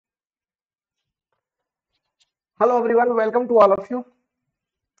Hello everyone, welcome to all of you.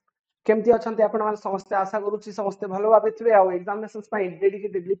 केमती अछंती आपण माने समस्त आशा करूची समस्त भलो भाबे थिबे आ एग्जामिनेशंस पई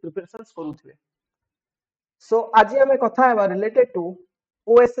डेडिकेटेडली प्रिपरेशंस करूथिबे। सो आज हमें कथा हेबा related to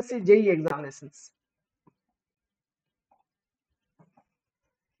OSSC JEE examinations.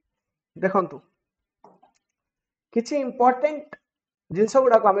 देखंतु किछि इंपोर्टेंट जिंस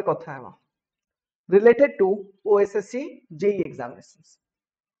गुडा को हमें कथा हेबा related to OSSC JEE examinations.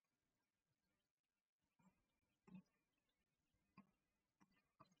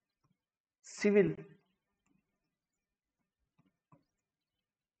 Civil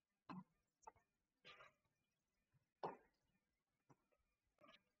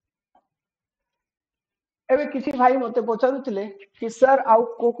एबे किछि भाई मते पचारुतिले कि सर आउ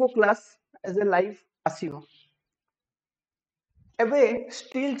को क्लास एज ए लाइव आसीबो। एबे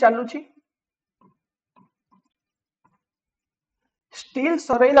स्टिल चालुची, स्टील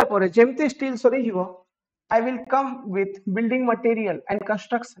सरैला परे जेमती स्टील सरी जीवो I will come with building material and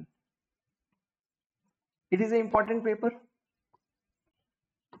construction. It is a important paper.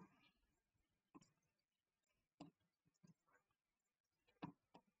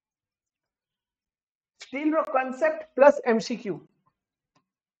 Steel row concept plus MCQ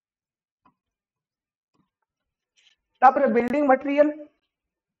तापर building material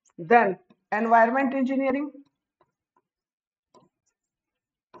then environment engineering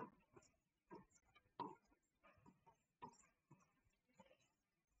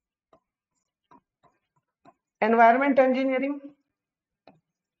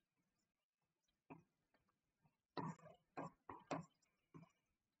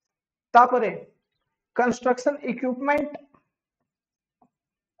तापर construction equipment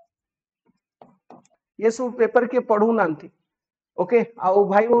ये सब paper के पढ़ू नांती। ओके आउ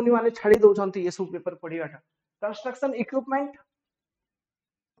भाई भौनी माने छाड़ी दउछंती ये सब पेपर पढ़ियाटा। कंस्ट्रक्शन इक्विपमेंट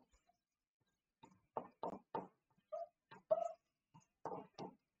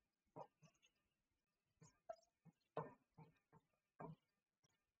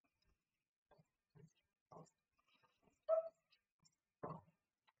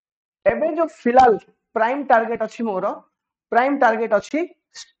एबे जो फिलहाल प्राइम टारगेट अछि मोर प्राइम टारगेट अछि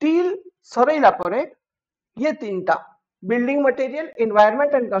स्टील सरैला परे ये तीनटा building material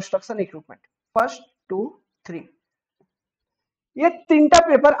environment and construction equipment first 2 3 ये तीनटा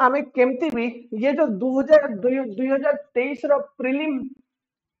पेपर आमे केमती भी ये जो 2023 रो प्रीलिम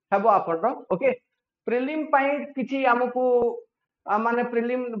हबो आपण रो ओके प्रीलिम पाई किछि हमकु माने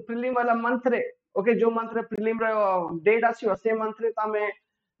प्रीलिम वाला मंथ रे ओके जो मंथ रे प्रीलिम रो डेट आसीओ से मंथ रे तामे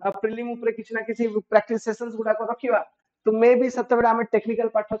प्रीलिम ऊपर किछि ना किछि प्रैक्टिस सेशंस गुडा को रखिबा तो मे भी सते बेला हमें टेक्निकल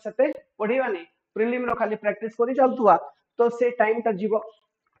पाठ सते पढिबानी प्रीलिम रो खाली प्रैक्टिस करी चलतुवा तो से टाइम ता जीवो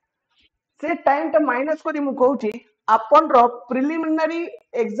से टाइम ता माइनस करी मु कहूची अपन रो प्रिलिमिनरी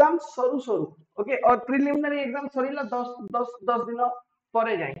एग्जाम सरू सरू ओके और प्रिलिमिनरी एग्जाम सरीला 10 दिन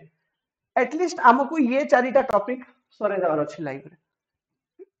परे जाय एटलीस्ट हमकु ये चारिटा टॉपिक सरे जावर अछि लाइव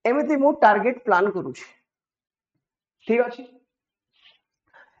रे एमिति मु टारगेट प्लान करूची। ठीक अछि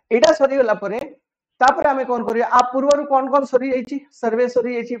एटा सरी गला परे तापर हमें कोन करिया आ पूर्वरु कोन सरी जाईची सर्वे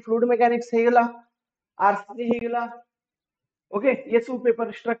सरी जाईची फ्लूइड मैकेनिक्स हे गला आरसी हे गला ओके ये सब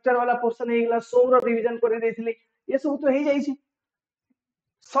पेपर स्ट्रक्चर वाला पोर्शन हे गला सोम रिवीजन करे देथिली ये सब तो हे जाईची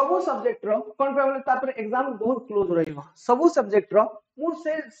सब सब्जेक्ट रो कोन पे तापर एग्जाम बहुत क्लोज रहिबो सब सब्जेक्ट रो मु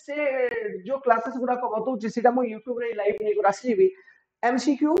से जो क्लासेस गुडा को बतौची सीधा मु YouTube रे लाइव नै को रासीबी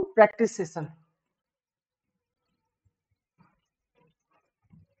MCQ practice session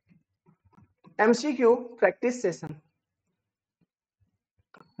MCQ practice session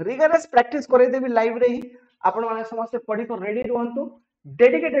rigorous practice करे देबी लाइव रे ही आपण माने समस्त पढी को रेडी रहंतु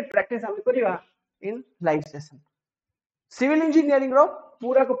डेडिकेटेड प्रैक्टिस हम करिवा इन लाइव सेशन। सिविल इंजीनियरिंग रो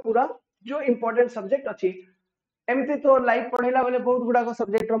पूरा को पूरा जो इंपोर्टेंट सब्जेक्ट अछि एमती तो लाइव पढेला बेले बहुत गुडा को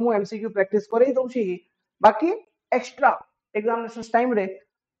सब्जेक्ट रो मु एमसीक्यू प्रैक्टिस करे दउछी बाकी एक्स्ट्रा एग्जामिनेशन टाइम रे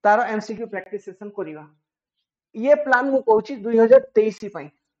तारो एमसीक्यू प्रैक्टिस सेशन करिवा ये प्लान मु कहूची 2023 पई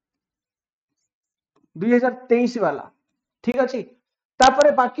 2023 वाला। ठीक अछि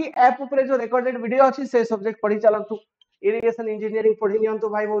तापरे बाकी ऐप ऊपर जो रिकॉर्डेड वीडियो अछि से सब्जेक्ट पढी चलंतु इरिगेशन इंजीनियरिंग पढी नियंतु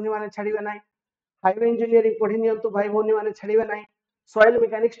भाई भौनी माने छाड़ीबे नाही हाईवे इंजीनियरिंग पढी नियंतु भाई भौनी माने छाड़ीबे नाही सॉइल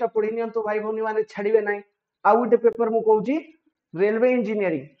मैकेनिक्स टा पढी नियंतु भाई भौनी माने छाड़ीबे नाही आ गुटे पेपर मु कहूची रेलवे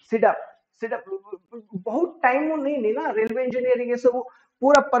इंजीनियरिंग सीधा सीधा बहुत टाइम नहीं ना रेलवे इंजीनियरिंग ये सब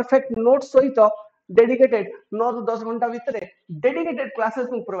पूरा परफेक्ट नोट सहित डेडिकेटेड 9 to 10 घंटा भीतर डेडिकेटेड क्लासेस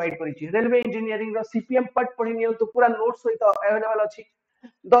मु प्रोवाइड करी छी रेलवे इंजीनियरिंग रो सीपीएम पट पढी नियो तो पूरा नोट सहित अवेलेबल अछि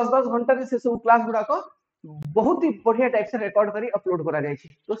 10 घंटा रे से सब क्लास गुडा को बहुत ही बढ़िया टाइप से रिकॉर्ड करी अपलोड करा जाय छी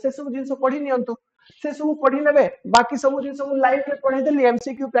तो से सब जिंस पढी नियंतु से सब पढी लेबे बाकी सब जिंस मु लाइव रे पढी देली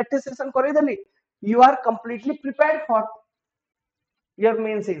एमसीक्यू प्रैक्टिस सेशन करी देली you are completely prepared for your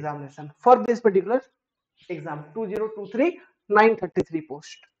mains examination for this particular exam 2023 933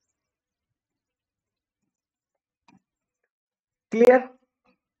 post. Clear?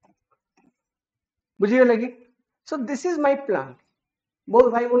 बुझीगले कि so this is my plan.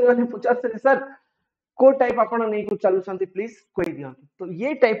 बहुत भाई भौणी मैंने पचार सर को टाइप आपण नहीं को चालू छंती प्लीज कोई दियंतु. तो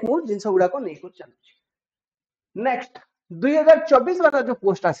ये टाइप मु जिंस गुडा को नहीं को चालू छी. नेक्स्ट 2024 वाला जो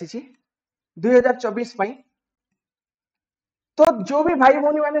पोस्ट आसी छी 2024 पई तो जो भी भाई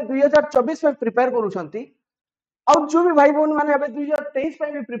भौणी माने 2024 में प्रिपेयर करू छंती और जो भी भाई भौणी माने अबे 2023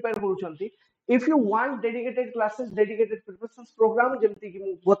 में भी प्रिपेयर करू छंती if you want dedicated classes dedicated preparations programme जेमती कि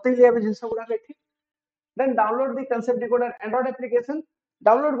मु बतैली अबे जिंस गुडा एठी then download the concept decoder Android application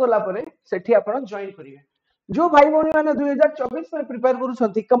download गोला परे सेठी आपण जॉइन करिवे. जो भाई भौणी माने 2024 में प्रिपेयर करू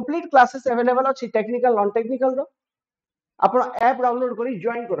छंती कंप्लीट क्लासेस अवेलेबल अछि टेक्निकल नॉन टेक्निकल रो आपण ऐप डाउनलोड करी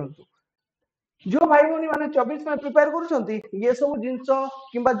जॉइन करंतु. जो भाई भौणी माने 24 में प्रिपेयर करू छंती ये सब जिंसो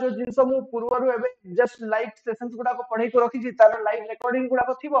किबा जो जिंसो मु पूर्वरु एबे जस्ट लाइव सेशंस गुडा को पढाई को रखी छी तार लाइव रिकॉर्डिंग गुडा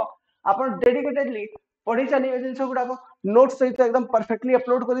को थिबो आपण डेडिकेटेडली पढी चली जिंसो गुडा को नोट्स सहित एकदम परफेक्टली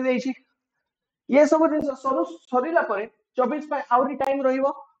अपलोड करी देई छी. ये सब जिन सरीला परे 24 पे आउरी टाइम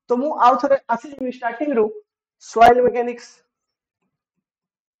रहिबो तो मु आउ थरे आसी जी स्टार्टिंग रो सॉइल मैकेनिक्स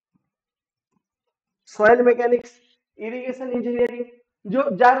इरिगेशन इंजीनियरिंग जो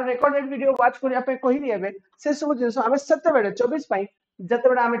जार रिकॉर्डेड वीडियो वाच करिया पे कहि दिएबे से सब जिंस हमें सत्ते बेडे 24 पई जते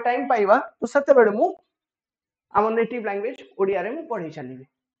बेडे हमें टाइम पाइबा तो सत्ते बेडे मु हमर नेटिव लैंग्वेज ओडिया रे मु पढी चलीबे.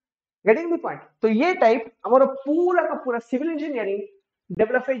 Getting the point. तो ये टाइप हमर पूरा का पूरा सिविल इंजीनियरिंग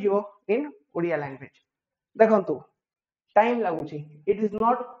डेवलप हे जो इन ओडिया लैंग्वेज. देखंतु time लागुची it is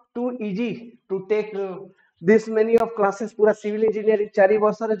not to easy to take this many of classes पूरा सिविल इंजीनियरिंग 4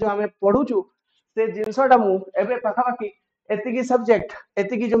 वर्ष रे जो हमें पढुचु से जिंसटा मु एबे पाखा पाखी एतिकी सब्जेक्ट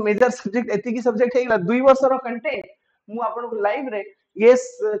एतिकी जो मेजर सब्जेक्ट एतिकी सब्जेक्ट हेला 2 वर्ष रो कंटेंट मु आपन को लाइव रे ये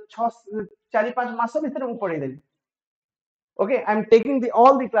 6 4 5 मास भीतर मु पढै देली. Okay, I'm taking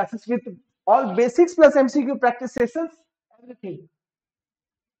all the classes with all basics plus MCQ practice sessions, everything.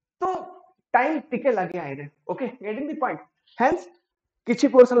 So time टिके लगे आइ रे. Okay, getting the point. Hence किछि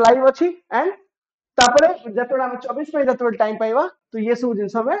पोर्शन लाइव अछि एंड तापरे जतोडा हम 24 पे जतोड टाइम पाइबा तो ये सब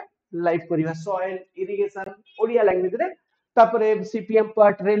जिंस हमें live करिवा soil irrigation Odia language रे तापरे सीपीएम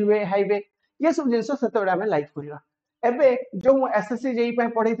पार्ट रेलवे हाईवे ये सब जिंस सतोडा हमें लाइव करिवा. एबे जो मु एसएससी जेई पे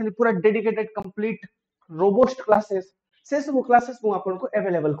पढैथिली पूरा डेडिकेटेड कंप्लीट रोबस्ट क्लासेस से सब क्लासेस मु आपन को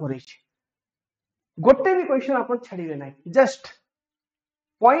अवेलेबल करै छी. गोटे भी क्वेश्चन आपन छाड़िबे नै. Just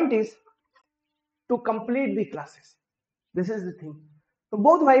point is to complete the classes. This is the thing. तो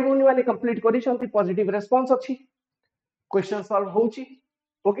बहुत भाई भौणी वाले कंप्लीट करी छंती पॉजिटिव रेस्पॉन्स अछि क्वेश्चन सॉल्व होउची.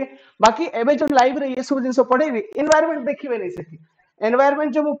 ओके बाकी एबे जो लाइव रे ये सब जिंस पढैबी एनवायरनमेंट देखिबे नै सेठी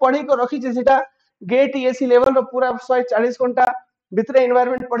एनवायरनमेंट जो मु पढै को रखी छी सेटा गेट एसी लेवल रो पूरा 140 घंटा भीतर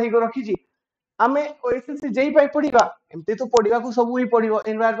एनवायरनमेंट पढै को रखी छी. आमे ओएसएससी जेई पाई पढिबा एमते तो पढिबा को सब ही पढिबो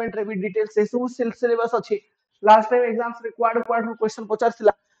एनवायरनमेंट रे भी डिटेल से सब सिलेबस अछि. लास्ट टाइम एग्जाम्स रे क्वाड क्वेश्चन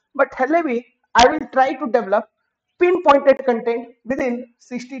पचारसिला बट हेले भी I will try to develop pin pointed content with in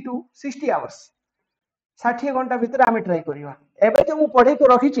 60 to 60 hours 60 घंटा भीतर आमे ट्राई करिवा. एबे जो मु पढै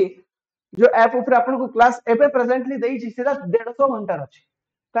को रखी छी जो ऐप ऊपर आपन को क्लास एबे प्रेजेंटली देई छी सेटा 150 घंटा अछि.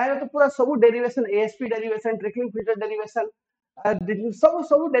 काहे तो पूरा सब derivation ASP derivation trickling filter derivation सब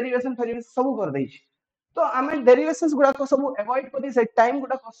सब डेरिवेशन फेरिवेशन सब कर दै छी. तो आमे डेरिवेशंस गुडा को सब अवॉइड करी से टाइम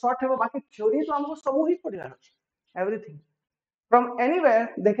गुडा को शॉर्ट हेबो बाकी थ्योरी तो हमको सब ही पढियार अछि. Everything from anywhere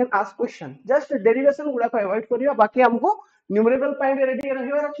they can ask question just derivation गुडा को अवॉइड करिया बाकी हमको न्यूमेरिकल पाई भी रेडी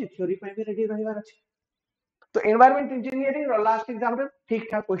रहिवार अछि थ्योरी पाई भी रेडी रहिवार अछि. तो एनवायरनमेंट इंजीनियरिंग रो लास्ट एग्जाम रे ठीक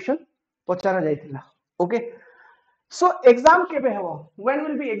ठाक क्वेश्चन पचारा जायतिला. ओके सो एग्जाम केबे हेबो व्हेन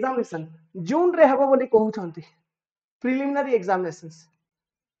विल बी एग्जामिनेशन जून रे हेबो बोली कहू छंती प्रिलिमिनरी एग्जामिनेशंस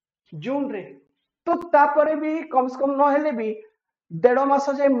जून रे. तो तापरे भी कम से कम न हेले भी 1.5 मास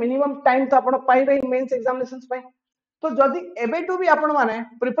जे मिनिमम टाइम तो आपण पाइबे मेंस एग्जामिनेशंस पय. तो जदी एबे टू भी आपण माने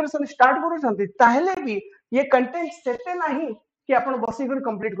प्रिपरेशन स्टार्ट करू छंती ताहेले भी ये कंटेंट सेटे नाही कि आपण बसी कर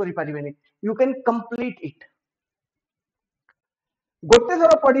कंप्लीट करि परिबेनी. यू कैन कंप्लीट इट गोटे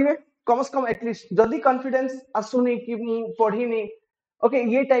थोर पढिबे कम से कम एटलीस्ट जदी कॉन्फिडेंस आसुनी कि पढिनी ओके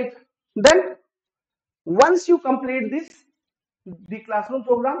ये type then once you complete this the classroom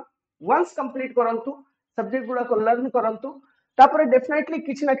program once complete करंतु सब्जेक्ट गुडा को लर्न करंतु तापर डेफिनेटली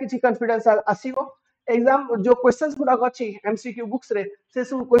किछि ना किछि कॉन्फिडेंस आसीबो. एग्जाम जो क्वेश्चंस गुडा अछि एमसीक्यू बुक्स रे से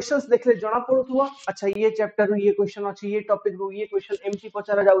सब क्वेश्चंस देखले जणा पडुथुवा अच्छा ये चैप्टर रो ये क्वेश्चन अछि ये टॉपिक रो ये क्वेश्चन एमसी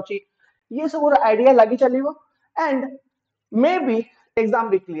पचारा जाउची ये सब रो आईडिया लागि चलिबो एंड मे बी एग्जाम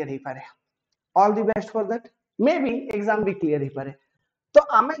भी क्लियर हे पारे. All the best for that. May be exam भी क्लियर हे पारे. तो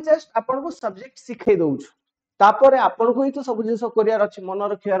आमे जस्ट आपन को सब्जेक्ट सिखे दउछु तापर आपन को ही तो सब जिंस करियार अछि मन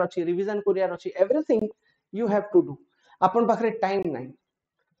रखियार अछि रिवीजन करियार अछि everything you have to do आपन पाखरे टाइम नाही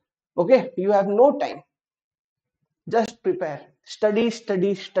okay you have no time just prepare study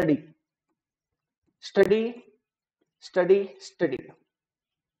study study study study study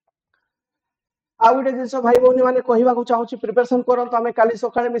आ गोटे जिंस भाई भौनी माने कहवा को चाहूची प्रिपरेशन करंत आमे काली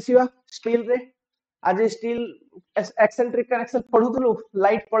सकाळे मिसिवा स्टील रे आज स्टील एक्सेंट्रिक कनेक्शन पढुतलु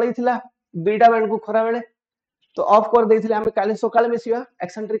लाइट पळैथिला दुईटा बेल को खरा बेले तो ऑफ कर देथिले आमे काली सकाळे मिसिवा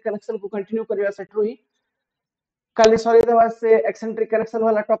एक्सेंट्रिक कनेक्शन को कंटिन्यू करिवा सेटरु ही काली सरी देवा से एक्सेंट्रिक कनेक्शन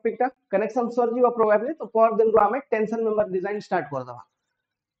वाला टॉपिक टा कनेक्शन सर जीवा प्रोबेबली तो पर दिन रो आमे टेंशन मेंबर डिजाइन स्टार्ट कर दवा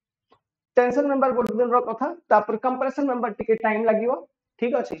टेंशन मेंबर गोटे दिन रो कथा तापर कंप्रेशन मेंबर टिके टाइम लागिवो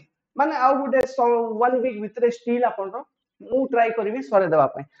ठीक अछि माने आउ गुटे 1 वीक भितरे स्टील आपन रो मु ट्राई करबी सरे देवा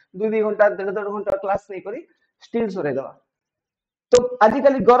पय 2 घंटा 1.5 घंटा क्लास नै करी स्टील सरे देवा तो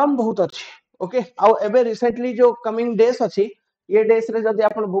आजिकली गरम बहुत अछि ओके आउ एबे रिसेंटली जो कमिंग डेज अछि ये डेज रे जदी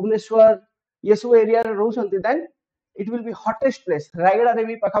आपन भुवनेश्वर ये सब एरिया रे रहउछंती then it will be hottest place Rayagada रे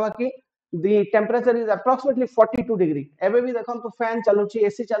भी पखाबाकी the temperature is approximately 42 degree एबे भी देखम तो फैन चालुची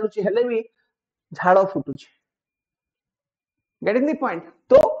एसी चालुची हेले भी झाड़ फुटुची गेटिंग द पॉइंट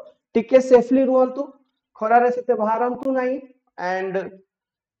तो टिके सेफली रुहंतु खरा रे सेते बाहरंतु नाही एंड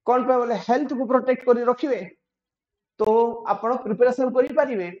कोन पे बोले हेल्थ को प्रोटेक्ट करी रखिवे तो आपण प्रिपरेशन करि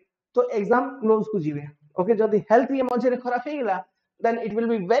परिवे तो एग्जाम क्लोज को जीवे ओके जदी हेल्थ ये मझे रे खराब हे गेला then it will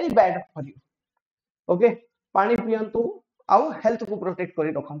be very bad for you okay पानी पियंतु आउ हेल्थ को प्रोटेक्ट करी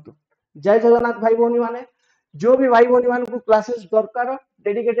रखंतु जय जगन्नाथ भाई भौनी माने जो भी भाई भौनी मान को क्लासेस दरकार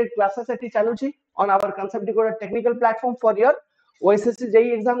dedicated classes eighty चालुची on our concept decoder technical platform for your OSSCJE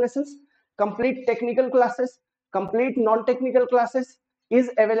examinations complete technical classes complete non technical classes is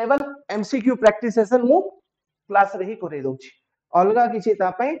available MCQ practice session मु क्लास रे ही करे दउची अलगा किछि ता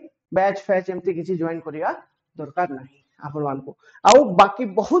पय बैच फैच एमती किछि जॉइन करिया दरकार नाही आपन मान को आउ बाकी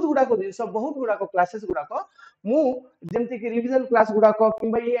बहुत गुडा को दिन सब बहुत गुडा को क्लासेस गुडा को मु जेमती कि रिवीजन क्लास गुडा को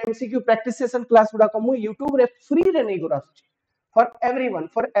किबा ये एमसीक्यू प्रैक्टिस सेशन क्लास गुडा को मु YouTube रे फ्री रे नै गुडा for everyone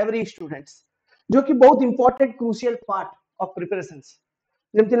for every students जो कि बहुत important crucial part of preparations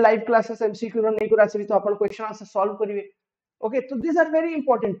जेमती live classes MCQ रे नै गुडा से तो आपन क्वेश्चन आंसर सॉल्व करिवे ओके तो this are very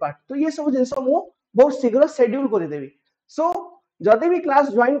important part तो ये सब जिंस मु बहुत शीघ्र शेड्यूल कर देबी सो जदी भी क्लास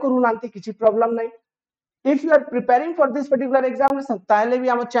जॉइन करू नांती किछि प्रॉब्लम नै if you are preparing for this particular examination ताले भी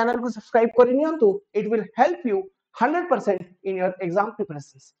हम चैनल को सब्सक्राइब करि नियंतु it will help you 100% in your exam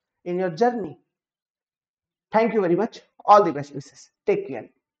preparations in your journey thank you very much all the best wishes take care